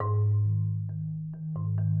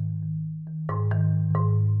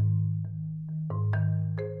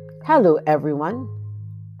Hello, everyone,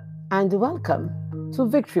 and welcome to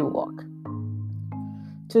Victory Walk.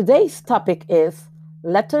 Today's topic is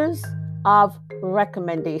letters of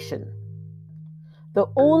recommendation. The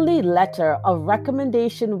only letter of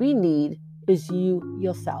recommendation we need is you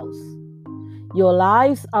yourselves. Your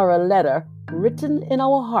lives are a letter written in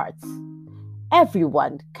our hearts.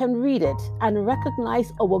 Everyone can read it and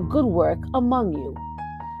recognize our good work among you.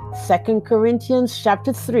 2 Corinthians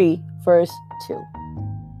chapter 3, verse 2.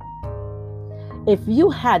 If you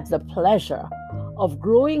had the pleasure of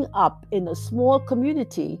growing up in a small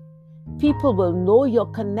community, people will know your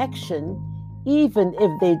connection even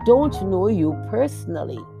if they don't know you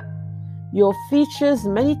personally. Your features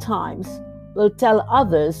many times will tell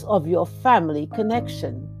others of your family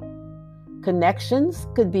connection. Connections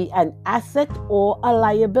could be an asset or a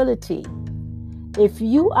liability. If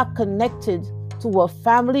you are connected to a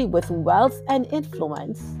family with wealth and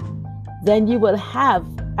influence, then you will have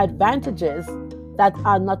advantages that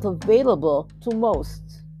are not available to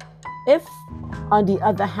most. If, on the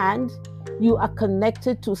other hand, you are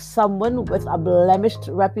connected to someone with a blemished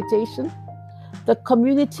reputation, the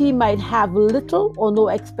community might have little or no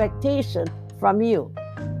expectation from you.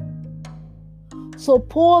 So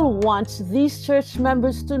Paul wants these church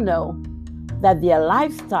members to know that their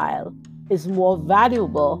lifestyle is more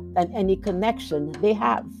valuable than any connection they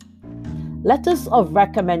have. Letters of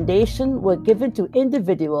recommendation were given to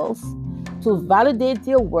individuals to validate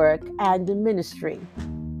their work and ministry.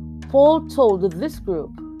 Paul told this group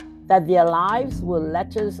that their lives were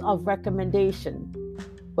letters of recommendation.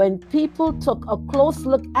 When people took a close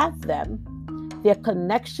look at them, their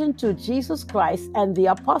connection to Jesus Christ and the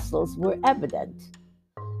apostles were evident.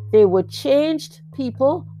 They were changed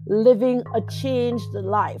people living a changed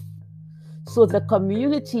life. So the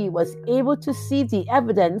community was able to see the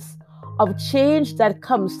evidence of change that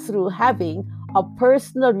comes through having a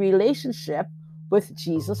personal relationship with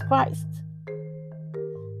Jesus Christ.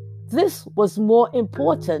 This was more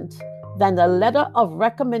important than a letter of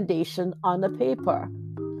recommendation on a paper.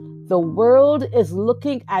 The world is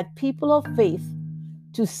looking at people of faith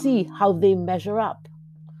to see how they measure up.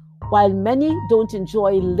 While many don't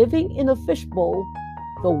enjoy living in a fishbowl,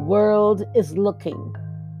 the world is looking.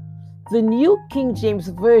 The New King James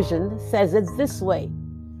Version says it this way: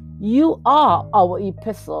 "You are our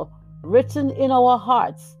epistle, written in our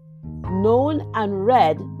hearts, known and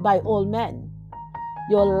read by all men."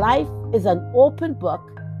 Your life is an open book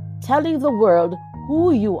telling the world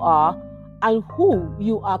who you are and who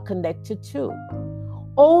you are connected to.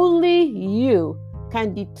 Only you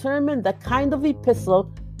can determine the kind of epistle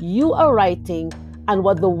you are writing and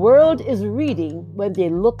what the world is reading when they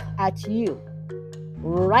look at you.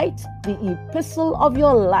 Write the epistle of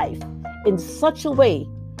your life in such a way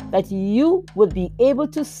that you would be able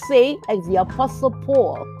to say, like the Apostle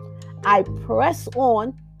Paul, "I press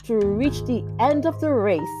on to reach the end of the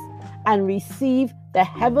race and receive the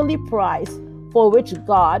heavenly prize for which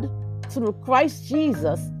God, through Christ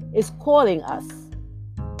Jesus, is calling us."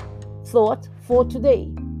 Thought for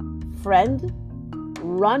today: friend,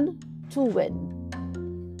 run to win.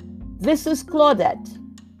 This is Claudette,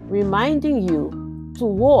 reminding you to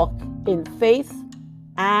walk in faith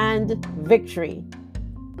and victory.